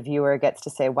basically the viewer gets to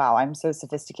say, wow, I'm so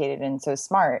sophisticated and so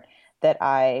smart that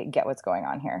I get what's going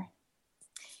on here.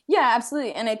 Yeah,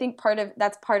 absolutely. And I think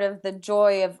that's part of the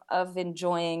joy of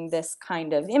enjoying this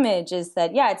kind of image is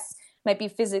that, yeah, it's might be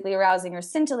physically arousing or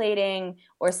scintillating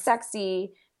or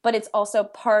sexy, but it's also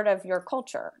part of your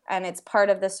culture. And it's part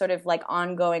of this sort of like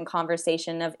ongoing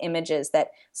conversation of images that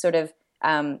sort of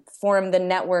form the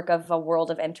network of a world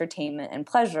of entertainment and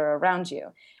pleasure around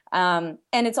you. And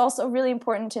it's also really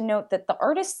important to note that the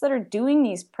artists that are doing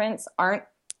these prints aren't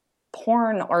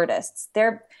porn artists.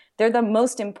 They're the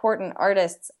most important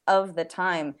artists of the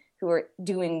time who are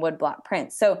doing woodblock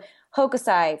prints. So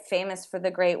Hokusai, famous for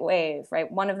the Great Wave,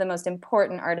 right? One of the most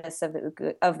important artists of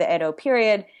the Edo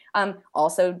period,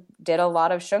 also did a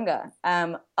lot of shunga.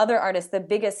 Other artists, the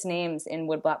biggest names in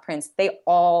woodblock prints, they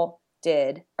all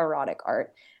did erotic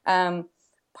art.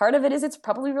 Part of it is it's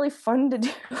probably really fun to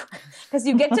do because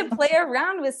you get to play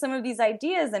around with some of these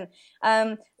ideas.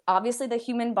 And obviously the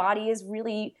human body is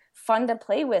really fun to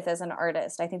play with as an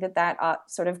artist. I think that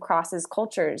sort of crosses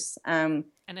cultures. And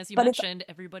as you mentioned,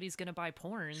 everybody's going to buy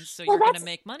porn, so you're going to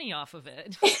make money off of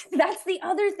it. That's the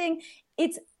other thing.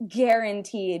 It's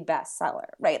guaranteed bestseller,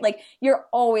 right? Like you're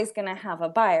always going to have a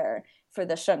buyer for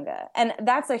the shunga. And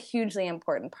that's a hugely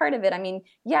important part of it. I mean,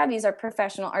 yeah, these are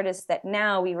professional artists that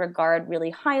now we regard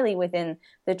really highly within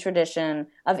the tradition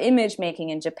of image making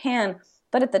in Japan.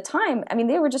 But at the time, I mean,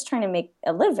 they were just trying to make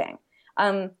a living.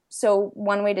 So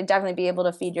one way to definitely be able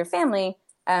to feed your family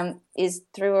is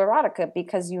through erotica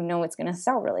because you know it's going to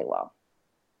sell really well.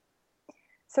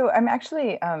 So I'm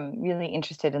actually really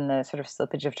interested in the sort of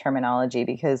slippage of terminology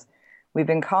because we've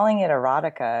been calling it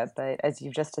erotica, but as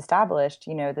you've just established,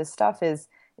 you know, this stuff is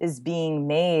being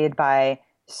made by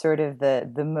sort of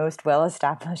the most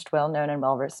well-established, well-known, and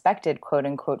well-respected,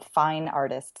 quote-unquote, fine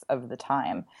artists of the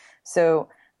time. So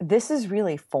this is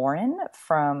really foreign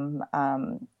from,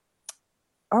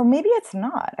 or maybe it's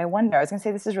not. I wonder. I was going to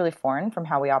say this is really foreign from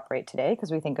how we operate today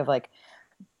because we think of like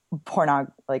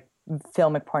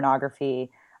filmic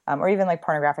pornography, or even like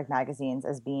pornographic magazines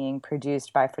as being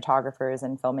produced by photographers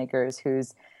and filmmakers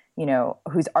whose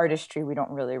artistry we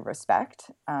don't really respect.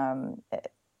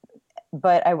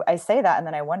 But I say that and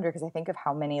then I wonder because I think of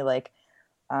how many like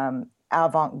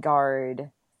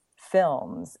avant-garde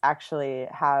films actually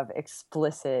have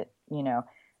explicit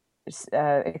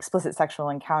sexual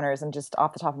encounters. And just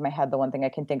off the top of my head, the one thing I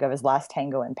can think of is Last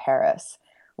Tango in Paris,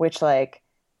 which like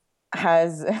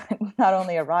has not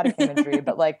only erotic imagery,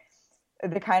 but like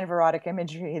the kind of erotic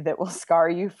imagery that will scar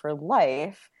you for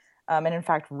life, and in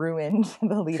fact ruined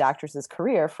the lead actress's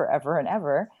career forever and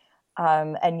ever.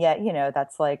 And yet, you know,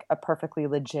 that's like a perfectly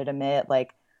legitimate,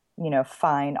 like, you know,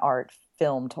 fine art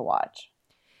film to watch.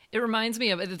 It reminds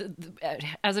me of,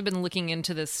 as I've been looking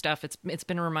into this stuff, it's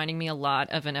been reminding me a lot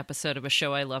of an episode of a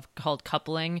show I love called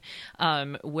Coupling,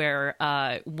 where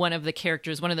one of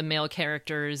the male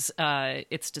characters,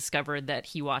 it's discovered that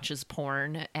he watches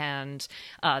porn, and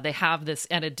they have this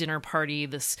at a dinner party,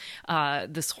 this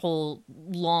whole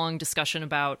long discussion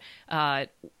about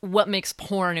what makes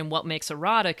porn and what makes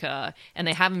erotica, and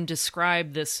they have him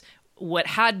describe this, what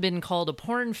had been called a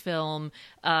porn film,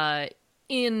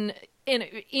 in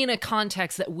a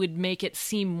context that would make it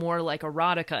seem more like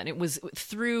erotica. And it was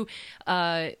through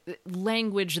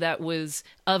language that was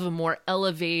of a more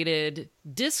elevated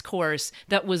discourse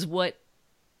that was what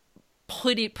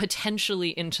put it potentially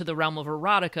into the realm of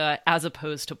erotica as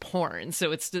opposed to porn.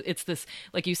 So it's this,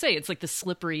 like you say, it's like the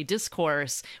slippery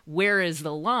discourse. Where is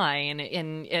the line?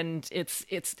 And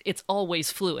it's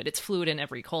always fluid. It's fluid in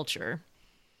every culture.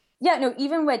 Yeah, no,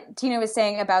 even what Tina was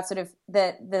saying about sort of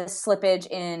the slippage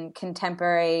in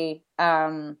contemporary,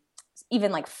 even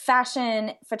like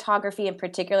fashion photography in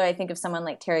particular. I think of someone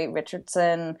like Terry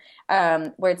Richardson,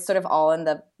 where it's sort of all in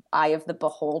the eye of the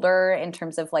beholder in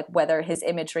terms of like whether his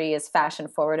imagery is fashion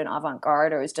forward and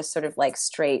avant-garde or is just sort of like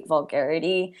straight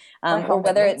vulgarity, or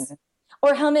whether it's...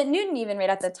 Or Helmut Newton, even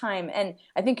right at the time. And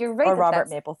I think you're right. Or Robert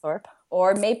Mapplethorpe.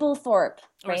 Or Mapplethorpe.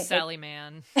 Right? Or Sally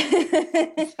Mann.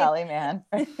 Sally Mann.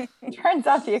 Turns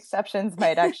out the exceptions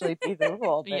might actually be the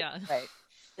rule. But, yeah. Right.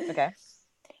 Okay.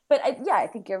 But I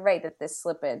think you're right that this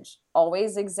slippage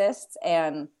always exists.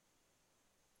 And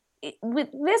with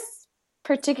this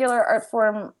particular art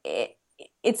form,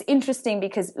 it's interesting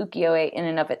because ukiyo-e in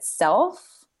and of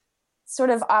itself sort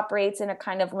of operates in a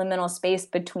kind of liminal space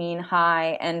between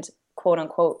high and quote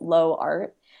unquote low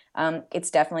art.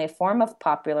 It's definitely a form of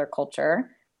popular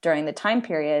culture during the time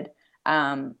period.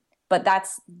 But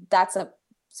that's a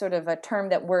sort of a term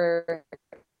that we're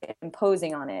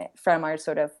imposing on it from our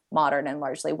sort of modern and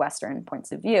largely Western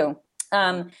points of view.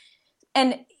 And,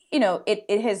 you know,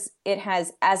 it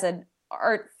has as an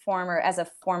art form or as a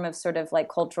form of sort of like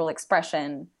cultural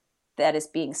expression that is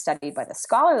being studied by the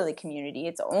scholarly community.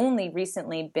 It's only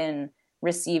recently been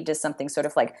received as something sort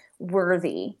of like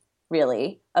worthy,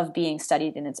 really, of being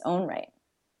studied in its own right.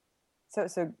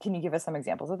 So can you give us some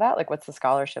examples of that? Like, what's the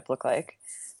scholarship look like?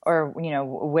 Or, you know,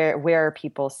 where are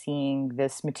people seeing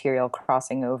this material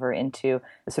crossing over into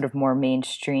the sort of more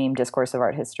mainstream discourse of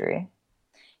art history?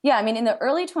 Yeah, I mean, in the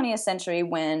early 20th century,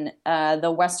 when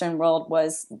the Western world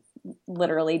was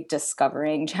literally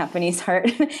discovering Japanese art,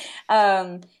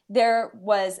 there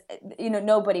was, you know,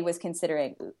 nobody was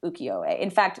considering ukiyo-e. In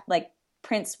fact, like,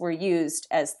 prints were used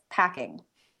as packing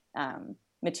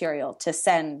material to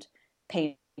send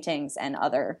paintings and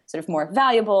other sort of more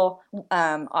valuable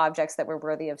objects that were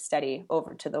worthy of study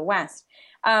over to the West.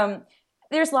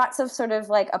 there's lots of sort of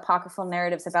like apocryphal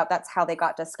narratives about that's how they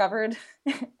got discovered.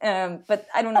 But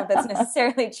I don't know if that's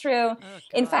necessarily true.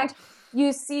 In fact,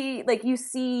 you see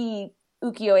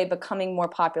ukiyo-e becoming more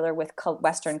popular with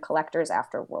Western collectors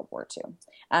after World War II,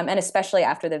 and especially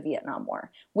after the Vietnam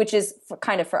War, which is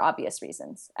kind of for obvious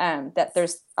reasons, that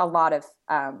there's a lot of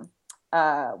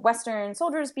Western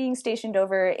soldiers being stationed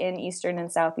over in Eastern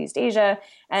and Southeast Asia,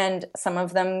 and some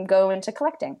of them go into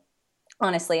collecting,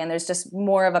 honestly. And there's just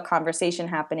more of a conversation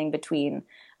happening between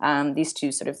these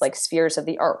two sort of like spheres of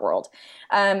the art world.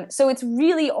 So it's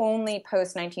really only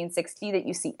post-1960 that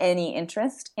you see any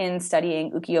interest in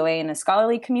studying ukiyo-e in a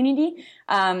scholarly community.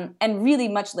 And really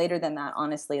much later than that,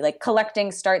 honestly. Like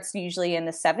collecting starts usually in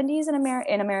the 70s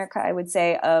in America, I would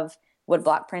say, of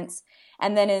woodblock prints.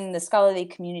 And then in the scholarly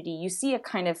community, you see a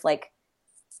kind of like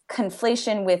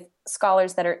conflation with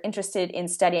scholars that are interested in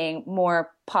studying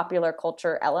more popular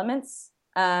culture elements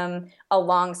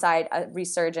alongside a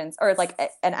resurgence or like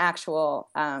an actual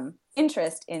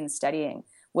interest in studying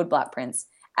woodblock prints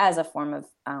as a form of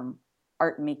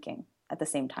art making at the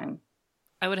same time.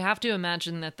 I would have to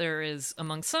imagine that there is,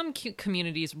 among some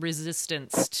communities,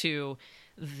 resistance to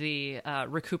the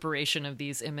recuperation of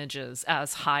these images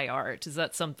as high art. Is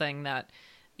that something that,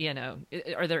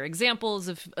 are there examples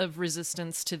of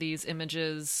resistance to these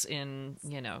images in,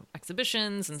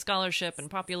 exhibitions and scholarship and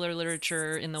popular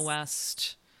literature in the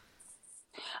West?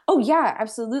 Oh, yeah,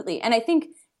 absolutely. And I think,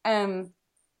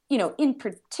 in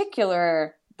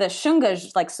particular, the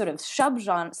shunga, like sort of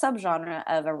subgenre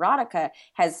of erotica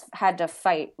has had to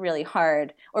fight really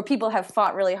hard, or people have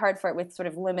fought really hard for it with sort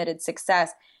of limited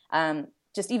success.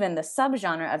 Just even the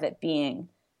subgenre of it being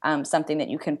something that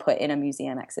you can put in a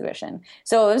museum exhibition.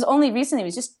 So it was only recently, it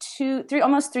was just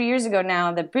almost 3 years ago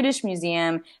now, the British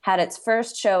Museum had its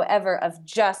first show ever of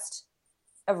just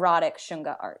erotic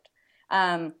shunga art.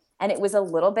 And it was a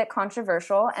little bit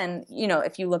controversial. And,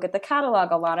 if you look at the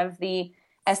catalog, a lot of the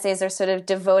essays are sort of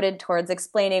devoted towards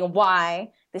explaining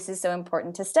why this is so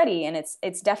important to study. And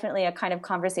it's definitely a kind of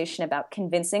conversation about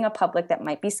convincing a public that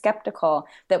might be skeptical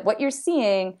that what you're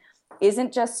seeing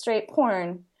isn't just straight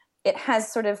porn. It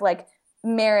has sort of like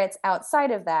merits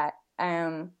outside of that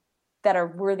that are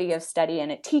worthy of study.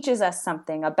 And it teaches us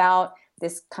something about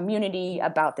this community,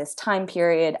 about this time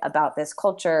period, about this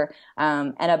culture,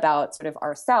 and about sort of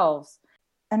ourselves.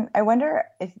 And I wonder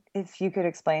if you could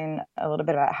explain a little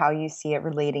bit about how you see it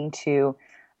relating to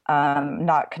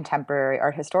not contemporary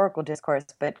art historical discourse,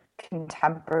 but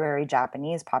contemporary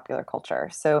Japanese popular culture.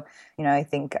 So, I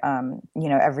think,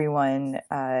 everyone,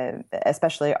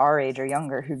 especially our age or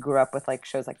younger, who grew up with like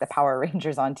shows like the Power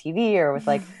Rangers on TV or with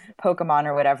like Pokemon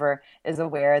or whatever, is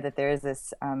aware that there is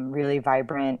this really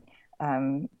vibrant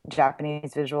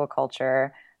Japanese visual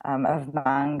culture of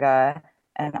manga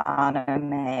and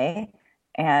anime,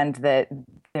 and that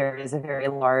there is a very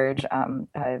large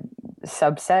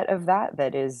subset of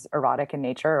that is erotic in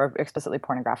nature or explicitly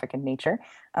pornographic in nature.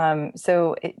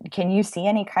 So can you see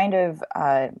any kind of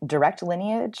direct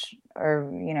lineage, or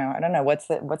I don't know, what's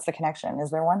the connection? Is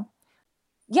there one?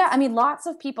 Yeah, I mean, lots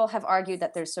of people have argued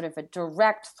that there's sort of a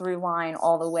direct through line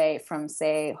all the way from,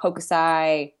 say,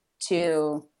 Hokusai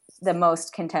to the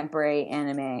most contemporary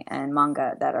anime and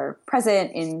manga that are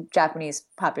present in Japanese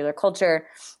popular culture.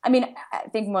 I mean, I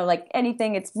think more like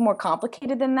anything, it's more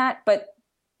complicated than that. But,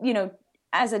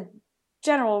 as a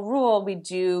general rule, we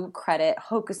do credit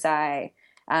Hokusai,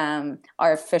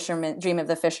 our Dream of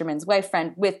the Fisherman's Wife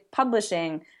friend, with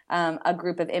publishing a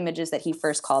group of images that he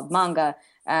first called manga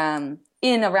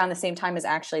in around the same time as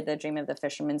actually the Dream of the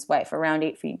Fisherman's Wife, around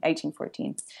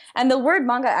 1814. And the word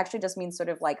manga actually just means sort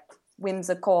of like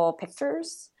whimsical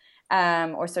pictures,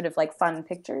 or sort of like fun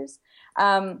pictures.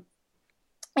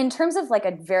 In terms of like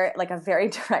a very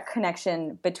direct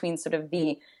connection between sort of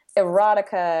the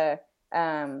erotica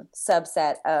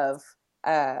subset of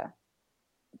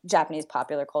Japanese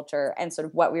popular culture and sort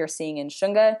of what we are seeing in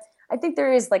shunga, I think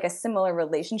there is like a similar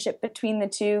relationship between the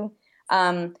two.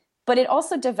 But it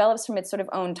also develops from its sort of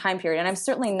own time period. And I'm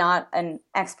certainly not an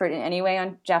expert in any way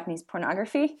on Japanese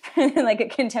pornography in like a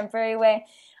contemporary way.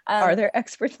 Are there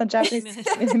experts on Japanese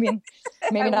history? I mean,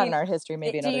 maybe not in art history,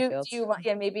 maybe in other fields.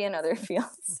 Maybe in other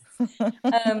fields.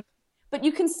 But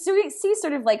you can see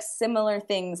sort of like similar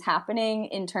things happening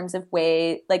in terms of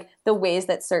the ways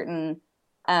that certain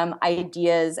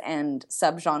ideas and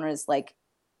subgenres like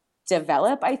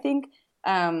develop, I think.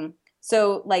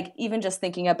 So like even just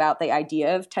thinking about the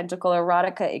idea of tentacle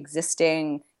erotica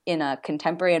existing in a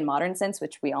contemporary and modern sense,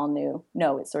 which we all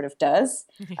know it sort of does,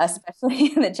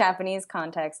 especially in the Japanese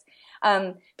context.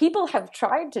 People have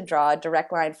tried to draw a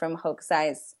direct line from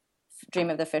Hokusai's Dream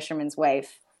of the Fisherman's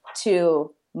Wife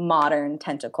to modern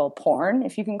tentacle porn,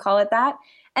 if you can call it that.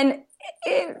 And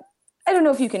I don't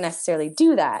know if you can necessarily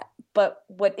do that, but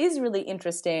what is really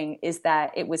interesting is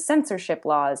that it was censorship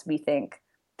laws, we think,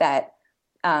 that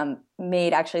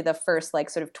made actually the first like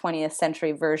sort of 20th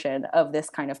century version of this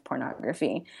kind of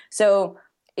pornography. So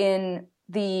in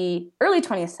the early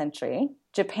 20th century,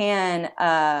 Japan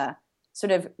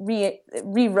sort of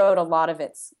rewrote a lot of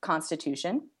its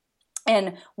constitution.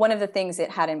 And one of the things it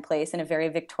had in place in a very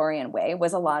Victorian way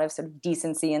was a lot of sort of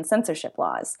decency and censorship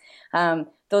laws.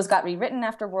 Those got rewritten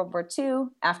after World War II.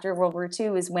 After World War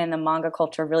II is when the manga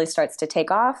culture really starts to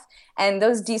take off. And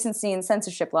those decency and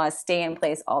censorship laws stay in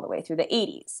place all the way through the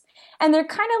 80s. And they're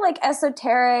kind of like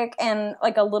esoteric and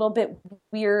like a little bit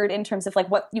weird in terms of like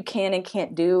what you can and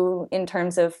can't do in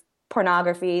terms of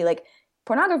pornography. Like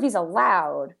pornography is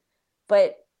allowed,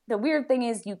 but the weird thing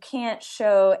is you can't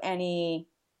show any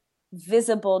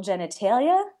visible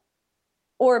genitalia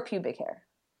or pubic hair.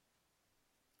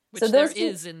 Which so there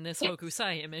is in this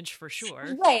Hokusai image for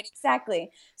sure. Right,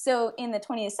 exactly. So in the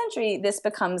 20th century, this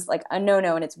becomes like a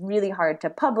no-no, and it's really hard to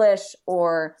publish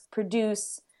or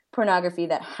produce pornography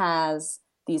that has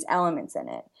these elements in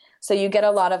it. So you get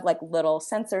a lot of like little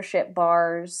censorship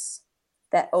bars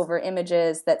that over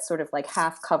images that sort of like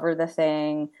half cover the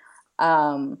thing.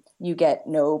 You get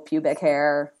no pubic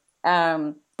hair.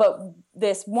 But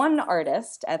this one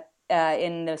artist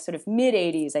in the sort of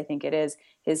mid-'80s, I think it is,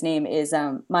 his name is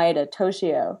Maeda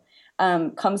Toshio,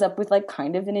 comes up with like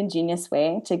kind of an ingenious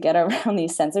way to get around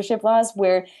these censorship laws,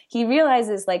 where he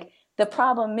realizes like the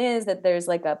problem is that there's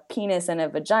like a penis and a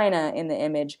vagina in the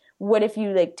image. What if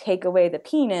you like take away the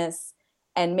penis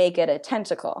and make it a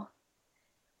tentacle?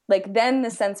 Like then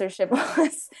the censorship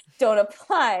laws don't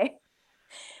apply.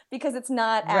 Because it's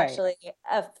not actually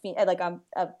a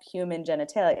human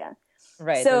genitalia.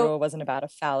 Right. So, the rule wasn't about a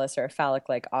phallus or a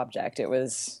phallic-like object. It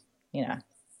was,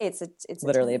 it's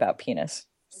literally about penis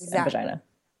and vagina.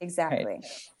 Exactly. Right.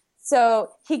 So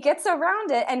he gets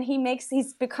around it, and he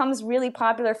becomes really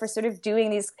popular for sort of doing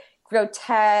these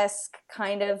grotesque,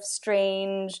 kind of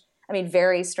strange,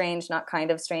 very strange, not kind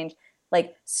of strange,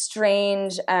 like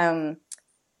strange,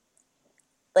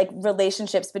 like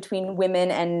relationships between women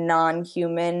and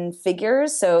non-human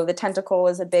figures. So the tentacle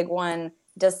is a big one.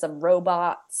 He does some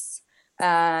robots.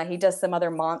 He does some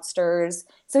other monsters.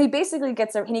 So he basically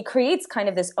and he creates kind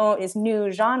of his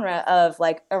new genre of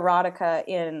like erotica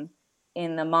in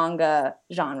the manga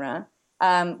genre,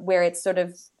 where it's sort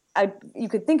of, you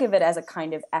could think of it as a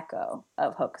kind of echo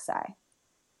of Hokusai.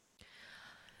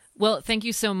 Well, thank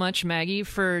you so much, Maggie,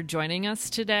 for joining us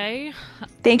today.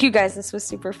 Thank you, guys. This was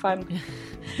super fun.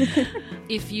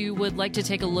 If you would like to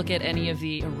take a look at any of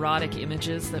the erotic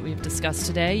images that we've discussed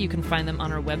today, you can find them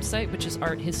on our website, which is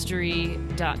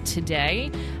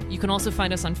arthistory.today. You can also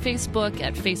find us on Facebook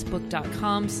at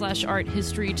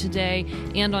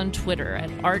facebook.com/arthistorytoday and on Twitter at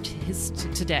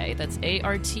arthistoday. That's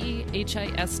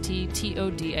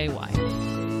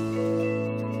ARTHISTTODAY.